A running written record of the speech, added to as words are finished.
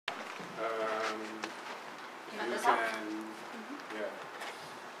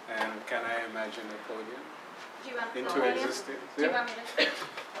imagine a podium Do you want into podium? existence. Do you Yeah? want me to?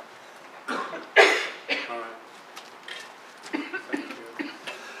 All right. Thank you.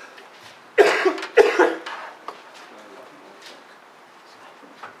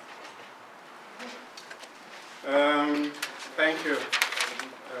 Thank you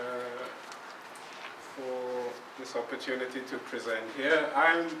for this opportunity to present here.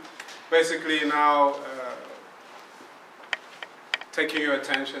 I'm basically now taking your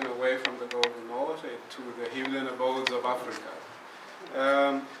attention away from the Global North to the hidden abodes of Africa.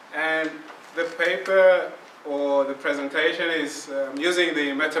 And the paper or the presentation is using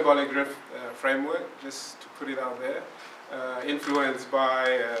the metabolic rift framework, just to put it out there, influenced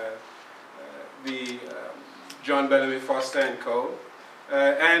by the John Bellamy Foster and Co.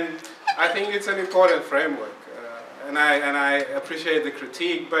 And I think it's an important framework, and I appreciate the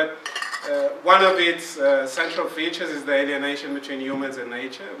critique, but one of its central features is the alienation between humans and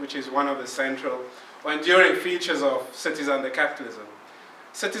nature, which is one of the central or enduring features of cities under capitalism.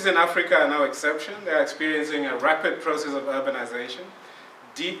 Cities in Africa are no exception. They are experiencing a rapid process of urbanization,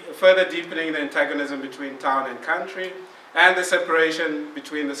 further deepening the antagonism between town and country, and the separation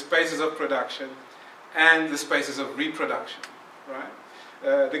between the spaces of production and the spaces of reproduction, right?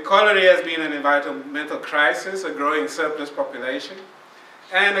 The corollary has been an environmental crisis, a growing surplus population,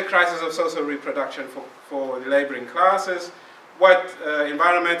 and a crisis of social reproduction for the laboring classes, what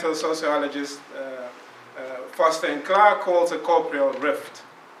environmental sociologist Foster and Clark calls a corporeal rift.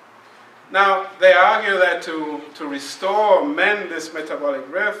 Now, they argue that to restore or mend this metabolic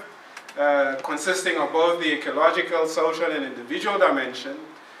rift, consisting of both the ecological, social, and individual dimension,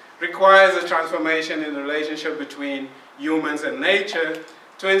 requires a transformation in the relationship between humans and nature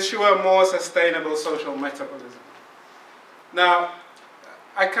to ensure more sustainable social metabolism. Now,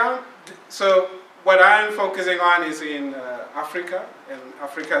 so what I'm focusing on is in Africa, and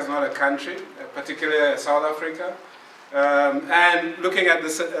Africa is not a country, particularly South Africa, and looking at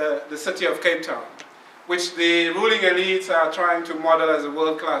the city of Cape Town, which the ruling elites are trying to model as a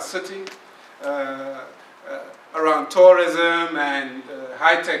world-class city around tourism and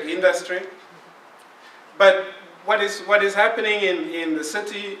high-tech industry. But what is happening in the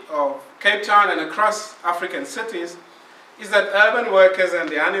city of Cape Town and across African cities is that urban workers and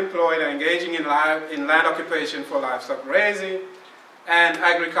the unemployed are engaging in land occupation for livestock raising and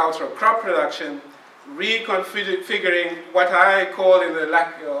agricultural crop production, reconfiguring what I call, in the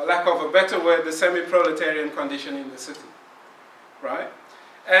lack of a better word, the semi-proletarian condition in the city, right?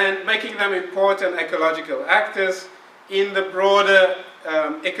 And making them important ecological actors in the broader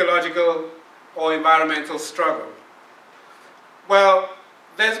ecological or environmental struggle. Well,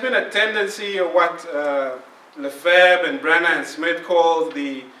 there's been a tendency of what Lefebvre and Brenner and Smith call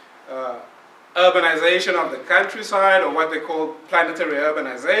the urbanization of the countryside, or what they call planetary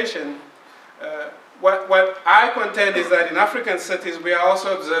urbanization. What I contend is that in African cities we are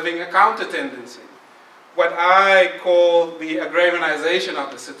also observing a counter tendency, what I call the agrarianization of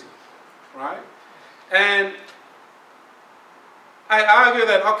the city, right? And I argue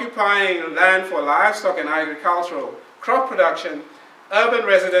that occupying land for livestock and agricultural crop production, urban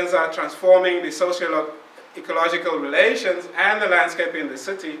residents are transforming the socio-ecological relations and the landscape in the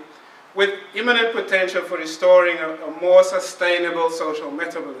city with imminent potential for restoring a more sustainable social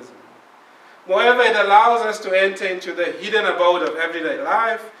metabolism. Moreover, it allows us to enter into the hidden abode of everyday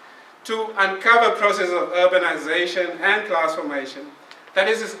life, to uncover processes of urbanization and class formation that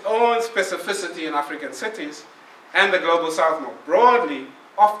is its own specificity in African cities and the Global South more broadly,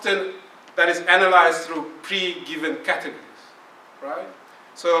 often that is analyzed through pre-given categories, right?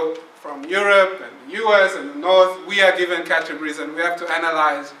 So from Europe and the US and the North, we are given categories and we have to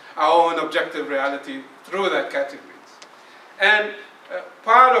analyze our own objective reality through that categories. And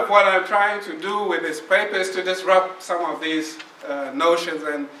part of what I'm trying to do with this paper is to disrupt some of these notions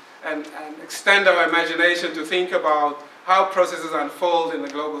and extend our imagination to think about how processes unfold in the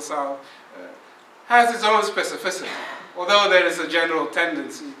Global South has its own specificity, although there is a general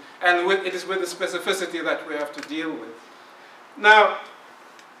tendency, and it is with the specificity that we have to deal with. Now,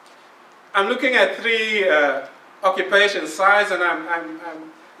 I'm looking at three occupation sides, and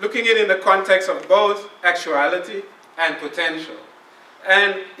I'm looking at it in the context of both actuality and potential.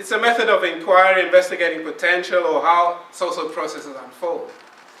 And it's a method of inquiry investigating potential or how social processes unfold.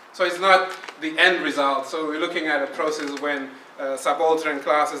 So it's not the end result. So we're looking at a process when subaltern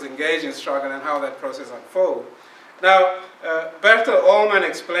classes engage in struggle and how that process unfolds. Now, Bertel Ullman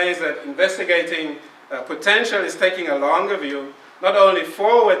explains that investigating potential is taking a longer view, not only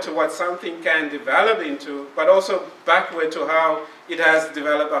forward to what something can develop into, but also backward to how it has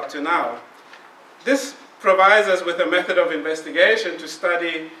developed up to now. This provides us with a method of investigation to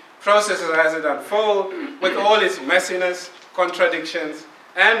study processes as it unfolds, with all its messiness, contradictions,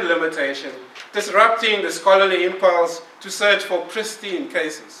 and limitation, disrupting the scholarly impulse to search for pristine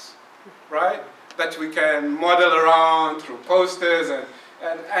cases, right? That we can model around through posters,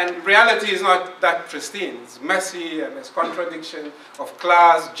 and reality is not that pristine. It's messy, and there's contradiction of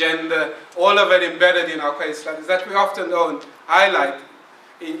class, gender, all of it embedded in our case studies that we often don't highlight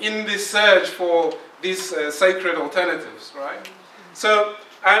in this search for these sacred alternatives, right? So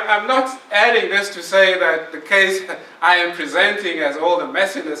I'm not adding this to say that the case I am presenting has all the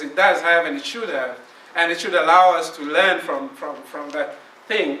messiness. It does have, and it should have, and it should allow us to learn from that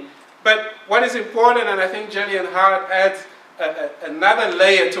thing. But what is important, and I think Gillian Hart adds another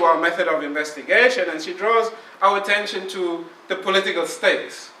layer to our method of investigation, and she draws our attention to the political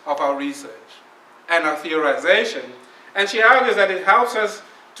stakes of our research and our theorization. And she argues that it helps us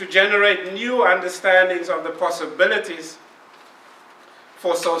to generate new understandings of the possibilities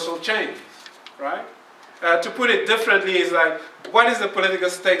for social change, right? To put it differently, is like, what is the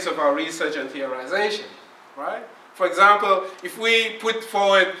political stakes of our research and theorization, right? For example, if we put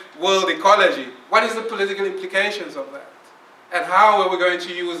forward world ecology, what is the political implications of that? And how are we going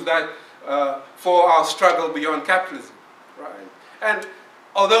to use that for our struggle beyond capitalism, right? And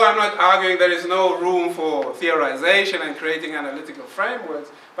although I'm not arguing there is no room for theorization and creating analytical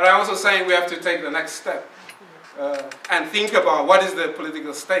frameworks, but I'm also saying we have to take the next step and think about what is the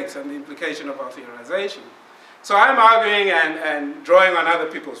political stakes and the implication of our theorization. So I'm arguing and drawing on other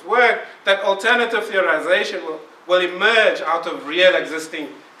people's work that alternative theorization will emerge out of real existing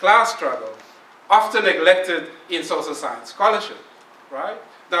class struggle, often neglected in social science scholarship, right?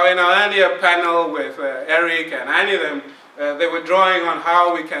 Now, in our earlier panel with Eric and Annie, they were drawing on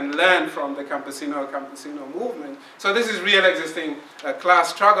how we can learn from the campesino movement. So this is real existing class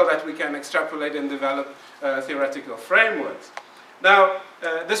struggle that we can extrapolate and develop theoretical frameworks. Now,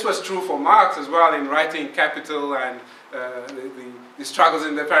 this was true for Marx as well in writing Capital and the struggles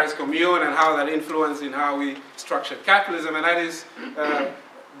in the Paris Commune and how that influenced in how we structured capitalism, and that is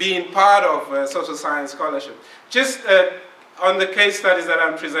being part of social science scholarship. Just on the case studies that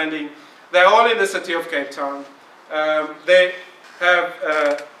I'm presenting, they're all in the city of Cape Town. They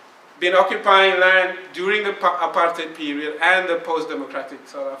have been occupying land during the apartheid period and the post-democratic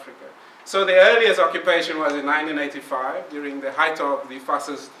South Africa. So the earliest occupation was in 1985, during the height of the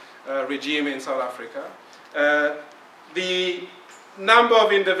fascist regime in South Africa. The number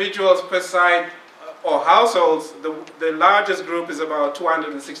of individuals per site or households, the largest group is about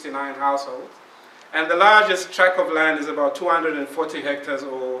 269 households. And the largest tract of land is about 240 hectares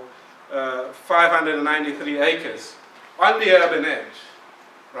or 593 acres on the urban edge,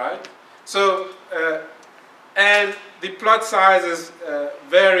 right? So, and the plot sizes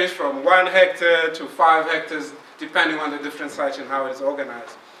varies from 1 hectare to 5 hectares, depending on the different sites and how it's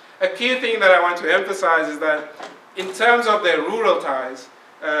organized. A key thing that I want to emphasize is that in terms of their rural ties,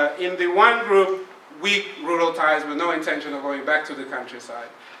 in the one group, weak rural ties with no intention of going back to the countryside.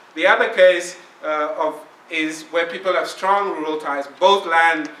 The other case is where people have strong rural ties, both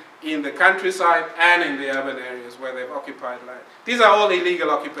land in the countryside and in the urban areas where they've occupied land. These are all illegal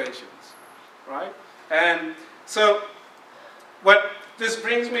occupations, right? And so what this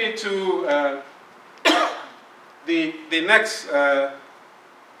brings me to the next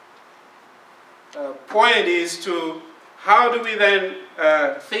point is to how do we then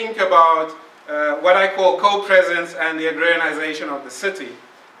think about what I call co-presence and the agrarianization of the city.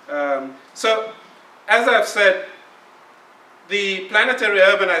 So as I've said, the planetary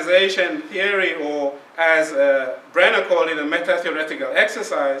urbanization theory, or as Brenner called it, a meta-theoretical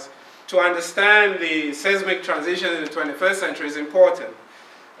exercise to understand the seismic transition in the 21st century is important.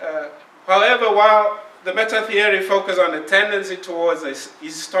 However, while the meta-theory focuses on a tendency towards a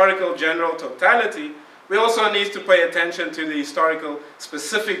historical general totality, we also need to pay attention to the historical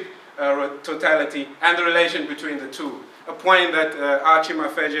specific totality and the relation between the two, a point that Archie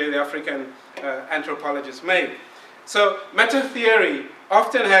Mafeje, the African anthropologist, made. So meta-theory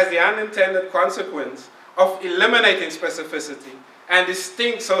often has the unintended consequence of eliminating specificity and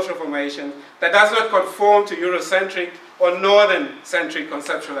distinct social formation that does not conform to Eurocentric or Northern-centric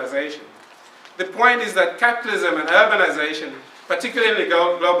conceptualization. The point is that capitalism and urbanization, particularly in the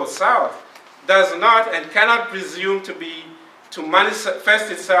Global South, does not and cannot presume to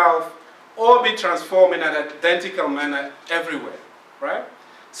manifest itself or be transformed in an identical manner everywhere, right?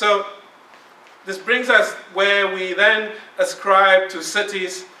 So this brings us where we then ascribe to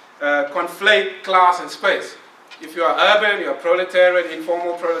cities, conflate class and space. If you are urban, you're proletariat,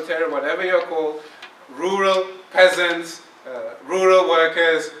 informal proletariat, whatever you're called, rural, peasants, rural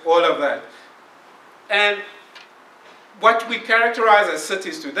workers, all of that. And what we characterize as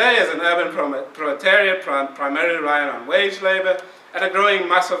cities today as an urban proletariat primarily reliant on wage labor and a growing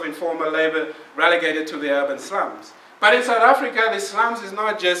mass of informal labor relegated to the urban slums. But in South Africa, the slums is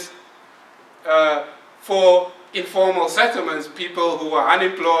not just for informal settlements, people who are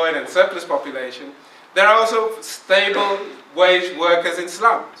unemployed and surplus population. There are also stable wage workers in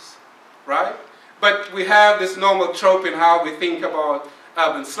slums, right? But we have this normal trope in how we think about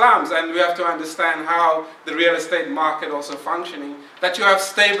urban slums, and we have to understand how the real estate market also functioning, that you have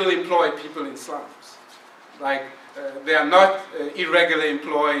stable employed people in slums. Like, they are not irregularly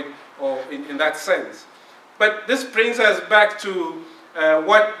employed or in that sense. But this brings us back to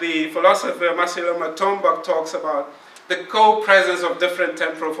what the philosopher Masilo Matombak talks about, the co-presence of different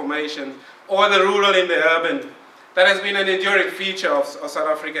temporal formations, or the rural in the urban, that has been an enduring feature of South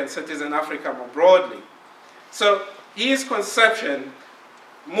African cities and Africa more broadly. So his conception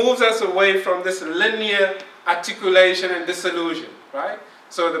moves us away from this linear articulation and disillusion, right?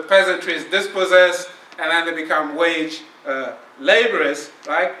 So the peasantry is dispossessed, and then they become wage laborers,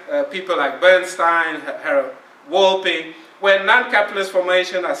 right? People like Bernstein, Harold Wolpe, where non-capitalist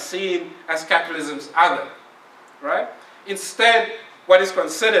formation are seen as capitalism's other, right? Instead, what is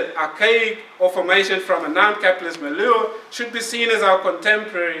considered archaic or formation from a non-capitalist milieu should be seen as our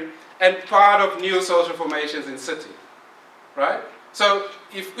contemporary and part of new social formations in city, right? So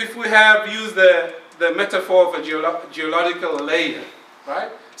if we have used the metaphor of a geological layer, right?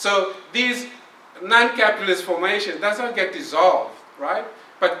 So these non-capitalist formations does not get dissolved, right?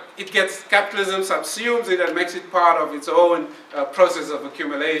 But it gets, capitalism subsumes it and makes it part of its own process of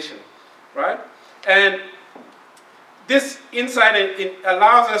accumulation, right? And this insight it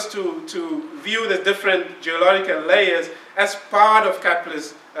allows us to view the different geological layers as part of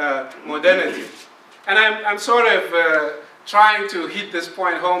capitalist modernity. And I'm sort of trying to hit this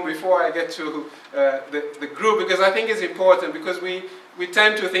point home before I get to the group, because I think it's important, because we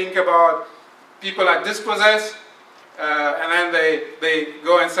tend to think about people are dispossessed and then they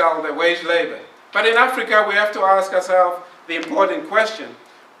go and sell their wage labor. But in Africa, we have to ask ourselves the important question: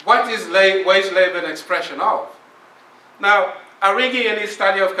 what is wage labor an expression of? Now, Arrighi, in his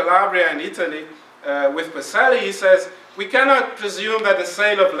study of Calabria and Italy with Pacelli, he says, we cannot presume that the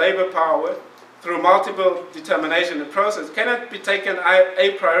sale of labor power through multiple determination and process cannot be taken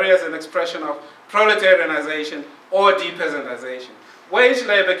a priori as an expression of proletarianization or depeasantization. Wage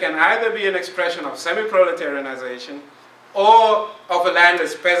labor can either be an expression of semi-proletarianization, or of a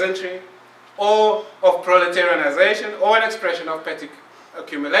landless peasantry, or of proletarianization, or an expression of petty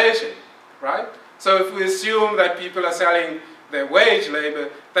accumulation, right? So if we assume that people are selling their wage labor,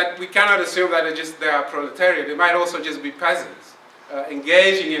 that we cannot assume that they are proletariat. They might also just be peasants,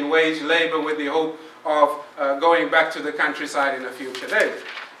 engaging in wage labor with the hope of going back to the countryside in a future day.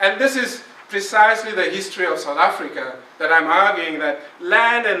 And this is precisely the history of South Africa, that I'm arguing that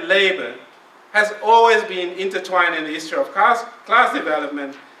land and labor has always been intertwined in the history of class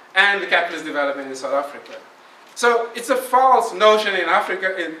development and the capitalist development in South Africa. So it's a false notion in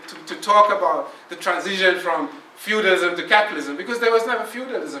Africa to talk about the transition from feudalism to capitalism, because there was never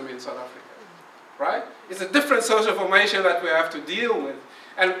feudalism in South Africa, right? It's a different social formation that we have to deal with.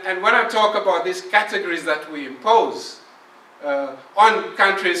 And when I talk about these categories that we impose on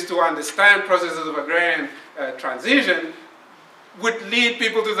countries to understand processes of agrarian transition, would lead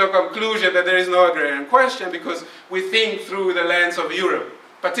people to the conclusion that there is no agrarian question, because we think through the lens of Europe,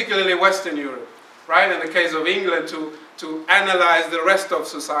 particularly Western Europe, right? In the case of England, to analyze the rest of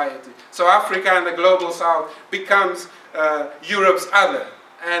society. So Africa and the global south becomes Europe's other.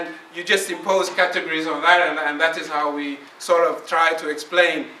 And you just impose categories on that, and that is how we sort of try to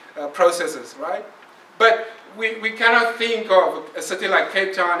explain processes, right? But we cannot think of a city like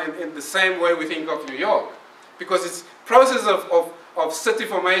Cape Town in the same way we think of New York, because its process of city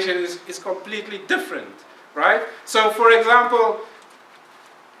formation is completely different, right? So, for example,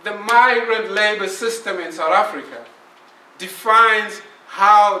 the migrant labor system in South Africa defines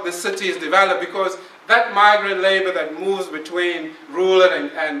how the city is developed, because that migrant labor that moves between rural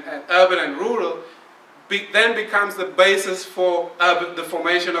and urban and rural then becomes the basis for the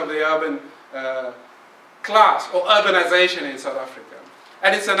formation of the urban class, or urbanization in South Africa.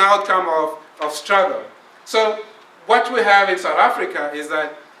 And it's an outcome of struggle. So what we have in South Africa is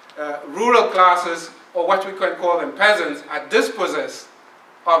that rural classes, or what we can call them peasants, are dispossessed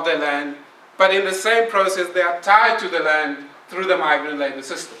of their land, but in the same process they are tied to the land through the migrant labor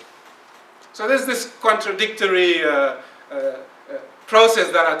system. So there's this contradictory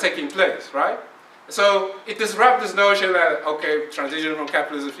process that are taking place, right? So it disrupts this notion that, okay, transition from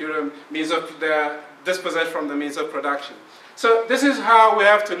capitalism to feudalism means they are dispossessed from the means of production. So this is how we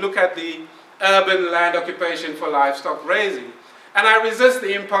have to look at the urban land occupation for livestock raising. And I resist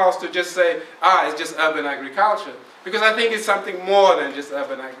the impulse to just say, it's just urban agriculture, because I think it's something more than just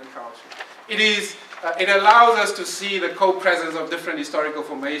urban agriculture. It allows us to see the co-presence of different historical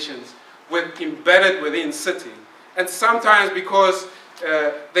formations embedded within city. And sometimes because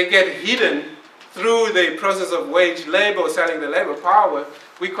they get hidden through the process of wage labor, selling the labor power,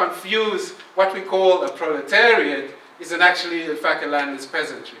 we confuse what we call a proletariat is actually, in fact, a landless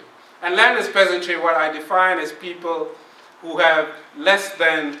peasantry. And landless peasantry, what I define as people who have less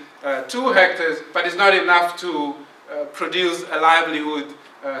than 2 hectares, but it's not enough to produce a livelihood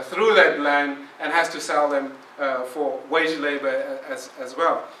through that land, and has to sell them for wage labor as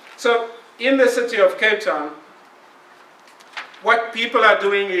well. So in the city of Cape Town, what people are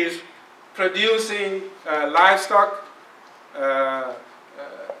doing is producing livestock,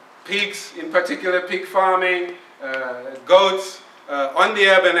 pigs, in particular pig farming, goats, on the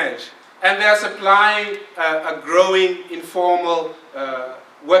urban edge. And they are supplying a growing informal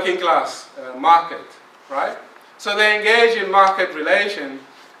working class market, right? So they engage in market relation,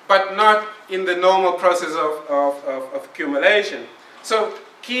 but not in the normal process of accumulation. So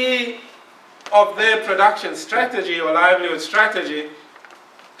key of their production strategy or livelihood strategy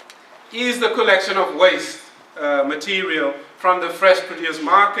is the collection of waste material from the fresh produce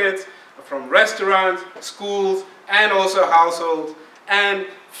markets, from restaurants, schools, and also households, and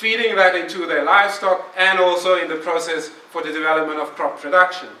feeding that into their livestock, and also in the process for the development of crop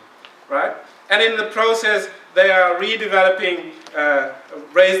production, right? And in the process, they are redeveloping,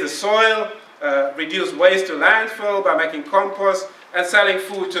 raise the soil, reduce waste to landfill by making compost, and selling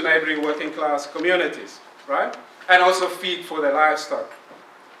food to neighboring working class communities, right? And also feed for their livestock.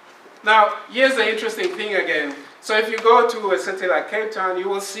 Now, here's the interesting thing again. So if you go to a city like Cape Town, you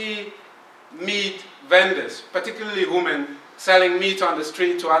will see meat vendors, particularly women, selling meat on the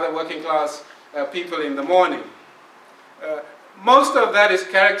street to other working class people in the morning. Most of that is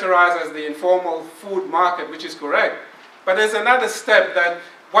characterized as the informal food market, which is correct. But there's another step that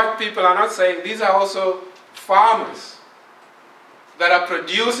what people are not saying, these are also farmers that are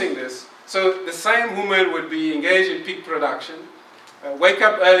producing this. So the same woman would be engaged in pig production, wake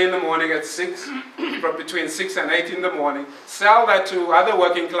up early in the morning at 6, between 6 and 8 in the morning, sell that to other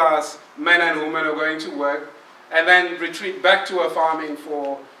working class men and women who are going to work, and then retreat back to her farming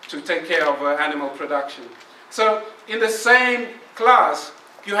to take care of her animal production. So in the same class,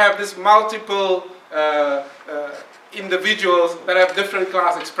 you have this multiple individuals that have different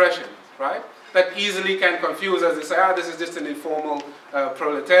class expressions, right? That easily can confuse as they say, this is just an informal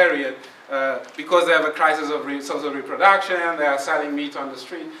proletariat because they have a crisis of social reproduction, they are selling meat on the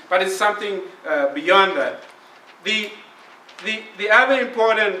street. But it's something beyond that. The other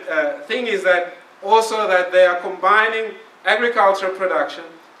important thing is that also that they are combining agricultural production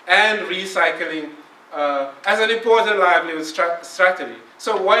and recycling as an important livelihood strategy.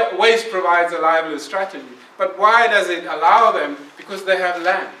 So waste provides a livelihood strategy. But why does it allow them? Because they have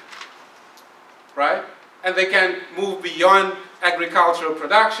land, right? And they can move beyond agricultural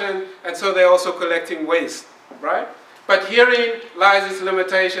production, and so they're also collecting waste, right? But herein lies its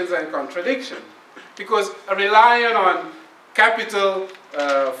limitations and contradiction. Because relying on capital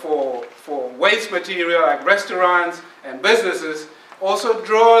for waste material like restaurants and businesses also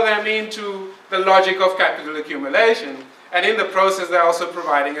draw them into the logic of capital accumulation, and in the process they're also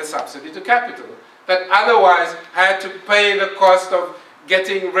providing a subsidy to capital that otherwise had to pay the cost of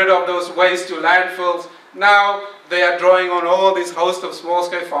getting rid of those waste to landfills. Now they are drawing on all this host of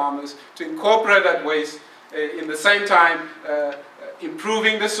small-scale farmers to incorporate that waste, in the same time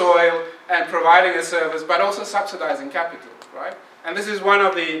improving the soil and providing a service, but also subsidizing capital, right? And this is one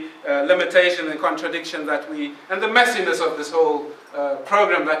of the limitations and contradictions that and the messiness of this whole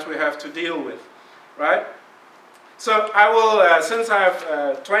program that we have to deal with, right? So I will, since I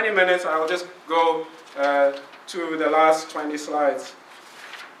have 20 minutes, I will just go to the last 20 slides.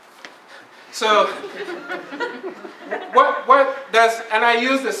 So, what does, and I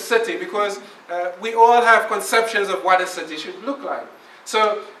use the city because we all have conceptions of what a city should look like.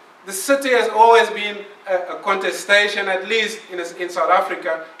 So, the city has always been a contestation, at least in South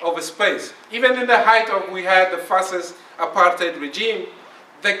Africa, over space. Even in the height of, we had the fastest apartheid regime,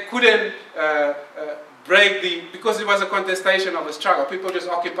 they couldn't break because it was a contestation of a struggle. People just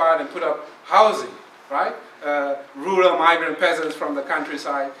occupied and put up housing, right? Rural migrant peasants from the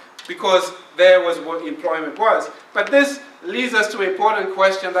countryside, because there was what employment was. But this leads us to an important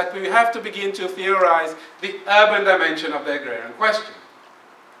question that we have to begin to theorize the urban dimension of the agrarian question,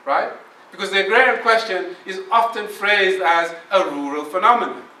 right? Because the agrarian question is often phrased as a rural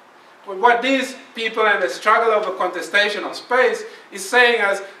phenomenon. But what these people and the struggle over contestation of space is saying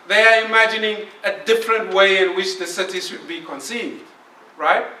us they are imagining a different way in which the city should be conceived,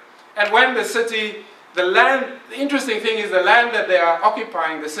 right? And when the city, the land, the interesting thing is the land that they are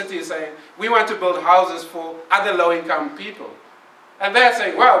occupying, the city is saying, we want to build houses for other low-income people. And they're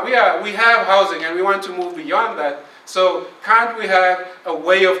saying, well, we have housing and we want to move beyond that, so can't we have a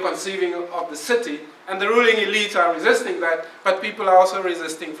way of conceiving of the city? And the ruling elites are resisting that, but people are also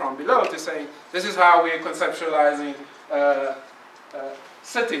resisting from below to say, this is how we're conceptualizing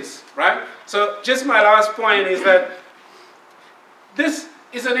cities, right? So just my last point is that this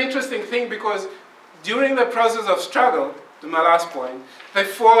is an interesting thing because during the process of struggle, to my last point, they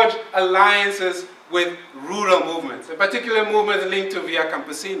forged alliances with rural movements, a particular movement linked to Via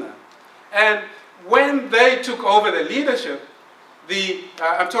Campesina. And when they took over the leadership,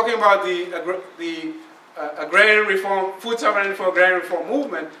 I'm talking about the agrarian reform, food sovereignty for agrarian reform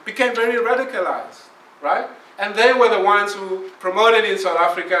movement became very radicalized, right? And they were the ones who promoted in South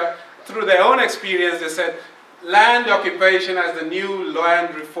Africa, through their own experience, they said, land occupation as the new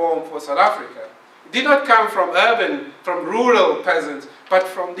land reform for South Africa. It did not come from rural peasants, but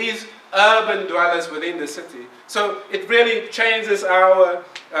from these urban dwellers within the city. So it really changes our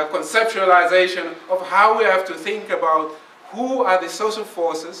conceptualization of how we have to think about who are the social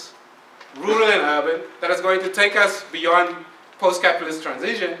forces, rural and urban, that is going to take us beyond post-capitalist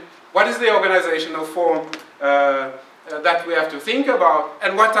transition. What is the organizational form that we have to think about,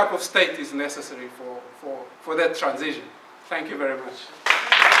 and what type of state is necessary for that transition? Thank you very much.